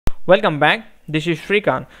Welcome back. This is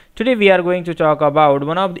Shrikant. Today we are going to talk about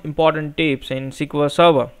one of the important tips in SQL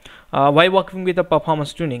Server while working with the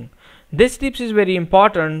performance tuning. This tips is very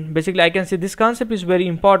important. Basically, I can say this concept is very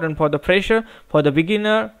important for the fresher, for the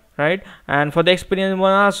beginner, right, and for the experienced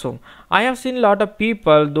one also. I have seen a lot of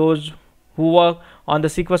people, those who work on the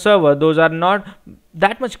SQL Server, those are not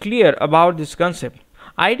that much clear about this concept.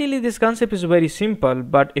 Ideally, this concept is very simple,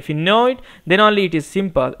 but if you know it, then only it is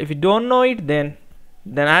simple. If you don't know it, then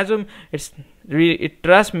assume it's really,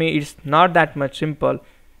 trust me, it's not that much simple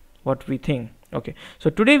what we think. Okay, so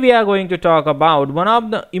today we are going to talk about one of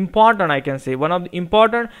the important, I can say one of the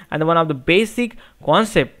important and one of the basic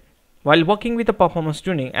concept while working with the performance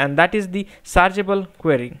tuning, and that is the Sargable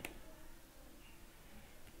query.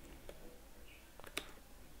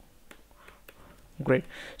 Great.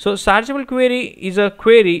 So Sargable query is a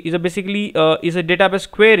basically is a database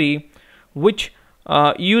query which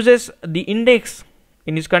uses the index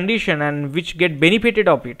in its condition and which get benefited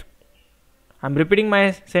of it. I'm repeating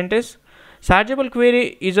my sentence. Sargable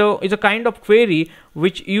query is a kind of query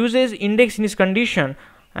which uses index in its condition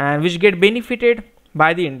and which get benefited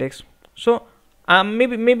by the index. So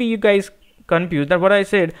maybe you guys confused that what I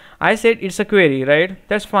said it's a query, right?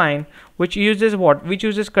 That's fine. Which uses what? Which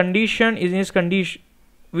uses condition is in its condition,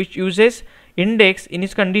 which uses index in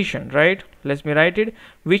its condition, right? Let me write it.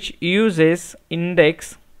 Which uses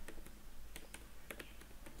index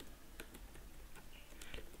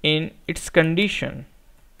in its condition,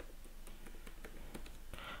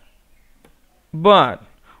 but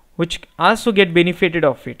which also get benefited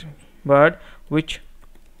of it, right?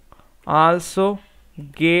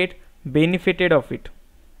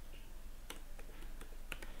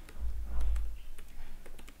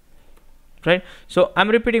 So I'm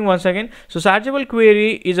repeating once again. So Sargable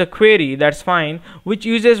query is a query, that's fine, which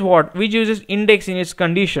uses what? Which uses index in its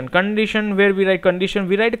condition. Where we write condition?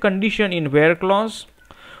 We write a condition in where clause.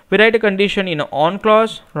 We write a condition in on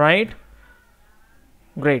clause, right?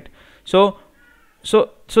 Great. So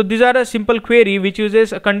these are a simple query which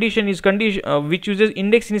uses a condition is condition which uses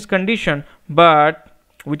index in its condition, but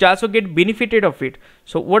which also get benefited of it.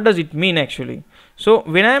 So what does it mean actually? So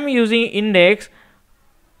when I'm using index,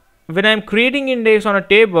 when I'm creating index on a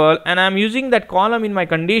table and I'm using that column in my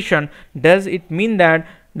condition, does it mean that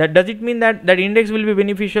index will be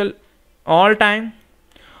beneficial all time?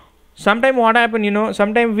 Sometime what happen,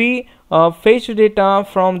 sometime we fetch data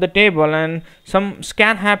from the table and some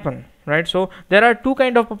scan happen, right? So there are two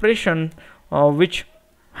kind of operation which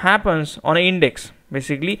happens on an index.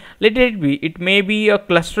 Basically, let it be, it may be a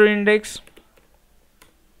cluster index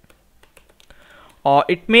or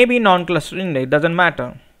it may be non-cluster index, doesn't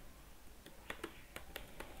matter.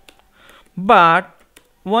 But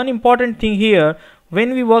one important thing here,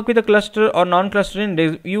 when we work with a cluster or non-cluster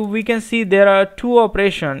index, we can see there are two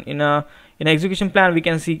operations in execution plan. We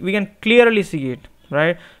can clearly see it,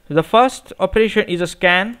 right? So the first operation is a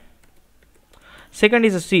scan, second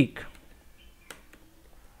is a seek.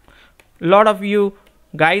 A lot of you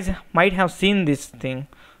guys might have seen this thing,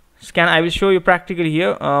 scan. I will show you practically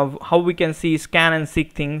here how we can see scan and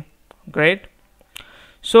seek thing. Great.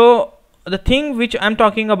 So the thing which I'm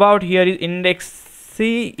talking about here is index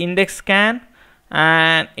scan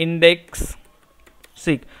and index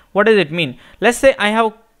seek. What does it mean? Let's say I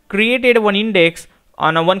have created one index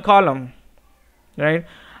on a one column, right?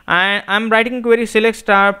 And I'm writing query select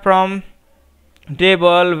star from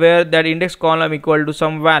table where that index column equal to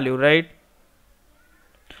some value, right?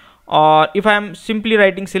 Or if I'm simply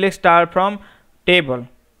writing select star from table,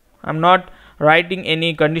 I'm not writing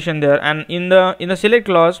any condition there, and in the select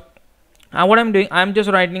clause, what I'm doing, I'm just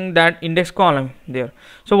writing that index column there.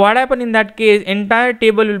 So what happened in that case, entire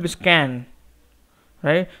table will be scanned,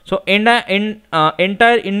 right? So entire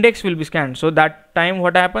index will be scanned. So that time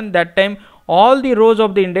what happened, that time all the rows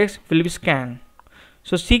of the index will be scanned.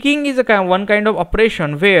 So seeking is one kind of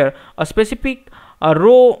operation where a specific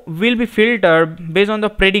row will be filtered based on the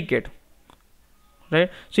predicate, right?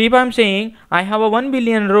 So if I'm saying I have a 1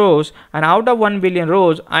 billion rows, and out of 1 billion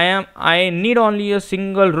rows I need only a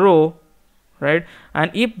single row, right?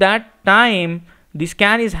 And if that time the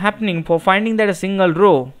scan is happening for finding that a single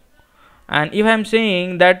row, and if I'm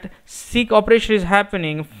saying that seek operation is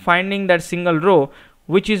happening finding that single row,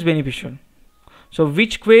 which is beneficial? So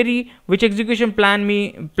which execution plan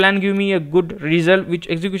give me a good result, which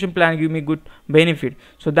execution plan give me good benefit?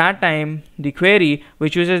 So that time the query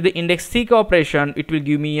which uses the index seek operation, it will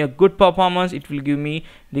give me a good performance, it will give me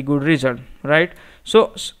the good result, right?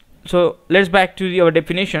 So let's back to our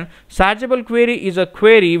definition. Sargable query is a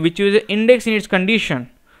query which uses index in its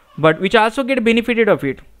condition, but which also get benefited of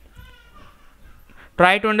it.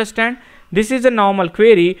 Try to understand. this is a normal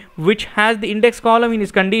query which has the index column in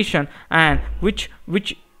its condition, and which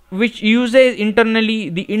uses internally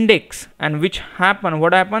the index, and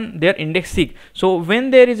what happen, their index seek. So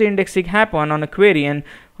when there is an index seek happen on a query, and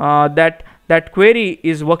that query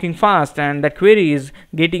is working fast, and that query is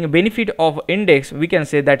getting a benefit of index, we can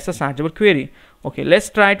say that's a Sargable query. Okay, let's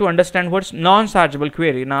try to understand what's non-Sargable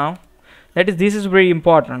query now. This is very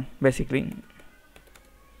important. Basically,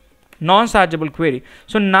 non-Sargable query.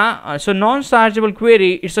 So non-Sargable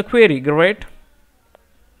query, it's a query, right?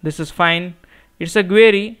 This is fine. It's a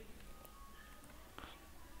query.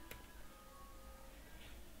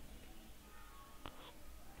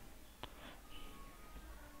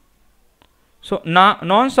 So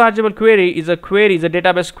non-Sargable query is a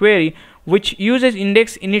database query which uses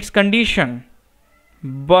index in its condition,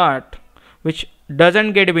 but which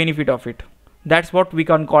doesn't get a benefit of it. That's what we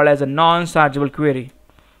can call as a non-Sargable query,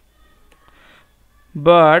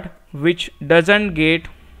 but which doesn't get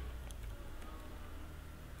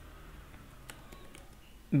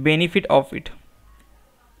benefit of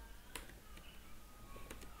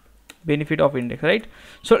index, right?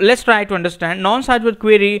 So let's try to understand. Non-Sargable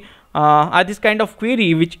query are this kind of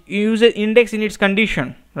query which uses index in its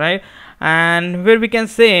condition, right? And where we can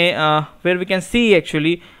say see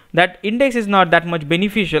actually that index is not that much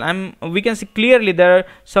beneficial. We can see clearly there are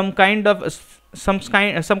some kind of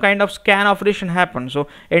scan operation happen. So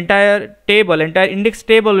entire index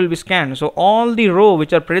table will be scanned. So all the row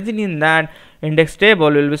which are present in that index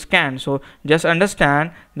table will be scanned. So just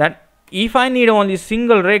understand that if I need only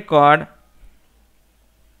single record,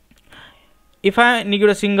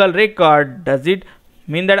 does it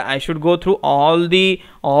mean that I should go through all the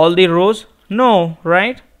rows? No,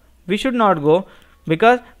 right? We should not go,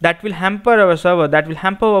 because that will hamper our server, that will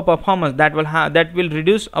hamper our performance, that will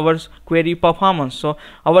reduce our query performance. So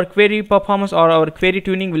our query performance or our query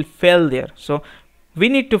tuning will fail there. So we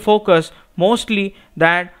need to focus mostly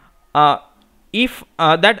that if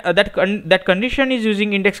that condition is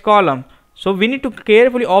using index column, so we need to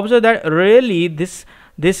carefully observe that really this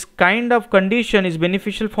kind of condition is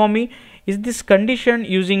beneficial for me. Is this condition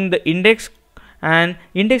using the index, and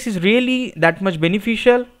index is really that much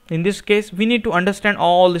beneficial? In this case, we need to understand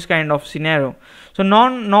all this kind of scenario. So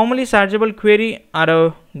normally Sargable query are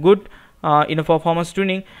a good performance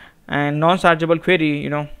tuning, and non-Sargable query,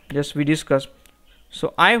 just we discussed.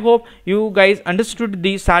 So I hope you guys understood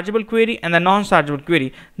the Sargable query and the non-Sargable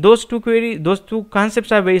query. Those two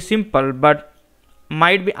concepts are very simple, but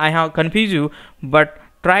might be I have confused you, but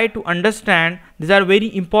try to understand. These are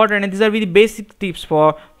very important, and these are very basic tips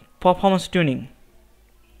for performance tuning,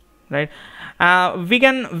 right? We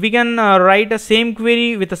can write a same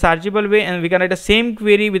query with a Sargable way, and we can write a same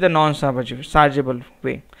query with a non-Sargable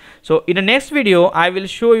way. So in the next video, I will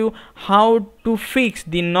show you how to fix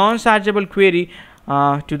the non-Sargable query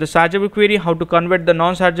to the Sargable query, how to convert the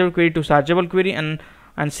non-Sargable query to Sargable query, and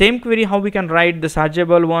same query how we can write the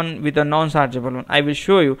Sargable one with a non-Sargable one. I will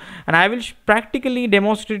show you, and I will practically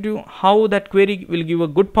demonstrate you how that query will give a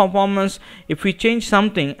good performance if we change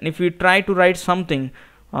something, and if we try to write something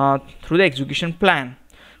through the execution plan.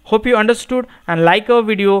 Hope you understood and like our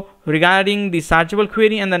video regarding the Sargable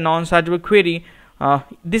query and the non-Sargable query.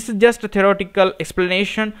 This is just a theoretical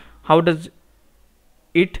explanation, how does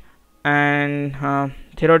it, and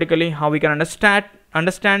theoretically how we can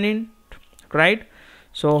understand it, right?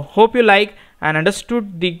 So hope you like and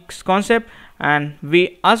understood this concept, and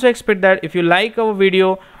we also expect that if you like our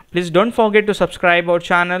video, please don't forget to subscribe our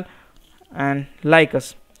channel and like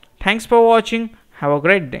us. Thanks for watching. Have a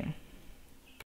great day.